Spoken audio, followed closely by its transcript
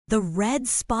The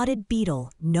red-spotted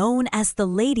beetle, known as the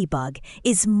ladybug,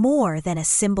 is more than a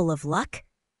symbol of luck.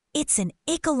 It's an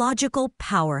ecological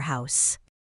powerhouse.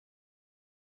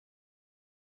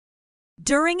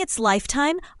 During its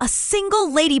lifetime, a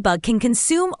single ladybug can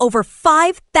consume over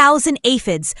 5,000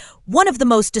 aphids, one of the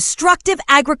most destructive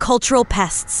agricultural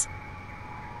pests.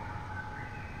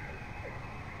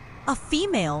 A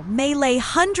female may lay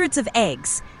hundreds of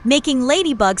eggs, making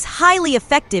ladybugs highly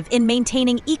effective in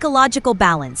maintaining ecological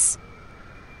balance.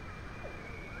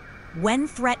 When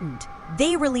threatened,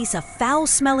 they release a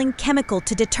foul-smelling chemical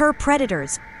to deter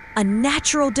predators, a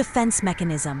natural defense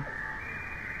mechanism.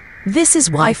 This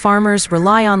is why farmers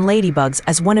rely on ladybugs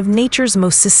as one of nature's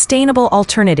most sustainable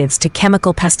alternatives to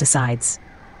chemical pesticides.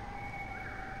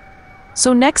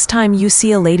 So next time you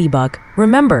see a ladybug,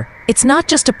 remember, it's not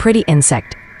just a pretty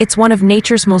insect, it's one of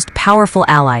nature's most powerful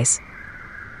allies.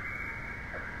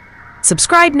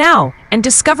 Subscribe now and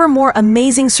discover more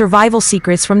amazing survival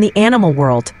secrets from the animal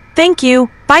world. Thank you.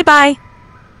 Bye-bye.